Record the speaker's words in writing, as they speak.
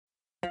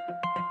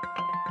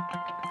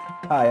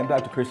Hi, I'm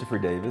Dr. Christopher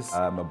Davis.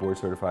 I'm a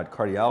board-certified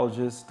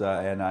cardiologist,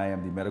 and I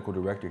am the medical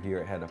director here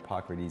at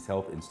Hippocrates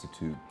Health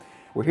Institute.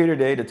 We're here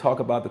today to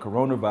talk about the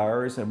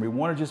coronavirus, and we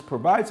want to just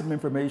provide some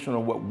information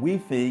on what we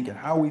think and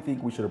how we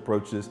think we should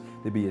approach this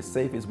to be as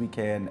safe as we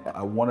can.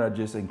 I want to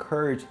just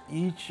encourage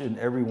each and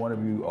every one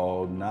of you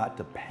all not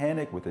to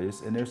panic with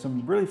this, and there's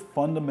some really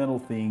fundamental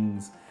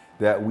things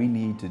that we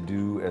need to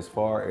do as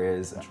far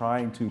as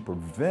trying to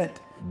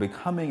prevent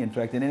becoming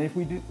infected. And if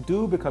we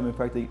do become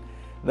infected,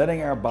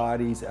 letting our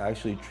bodies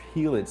actually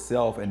heal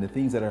itself and the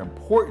things that are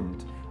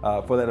important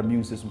for that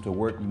immune system to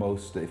work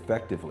most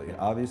effectively. And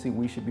obviously,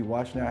 we should be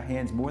washing our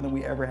hands more than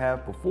we ever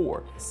have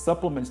before.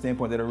 Supplement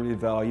standpoint that are really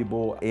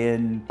valuable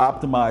in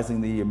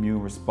optimizing the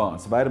immune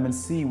response. Vitamin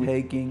C, we're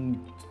taking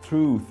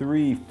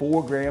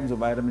 3-4 grams of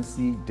vitamin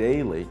C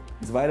daily.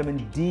 It's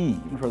vitamin D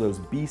for those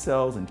B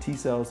cells and T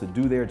cells to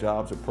do their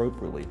jobs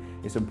appropriately.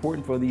 It's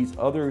important for these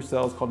other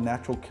cells called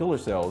natural killer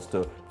cells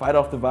to fight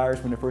off the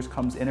virus when it first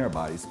comes in our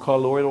bodies.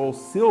 Colloidal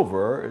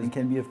silver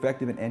can be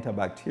effective in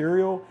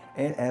antibacterial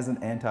and as an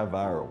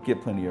antiviral.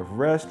 Get plenty of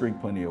rest,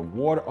 drink plenty of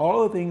water,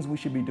 all the things we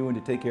should be doing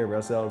to take care of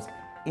ourselves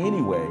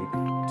anyway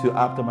to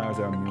optimize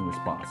our immune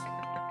response.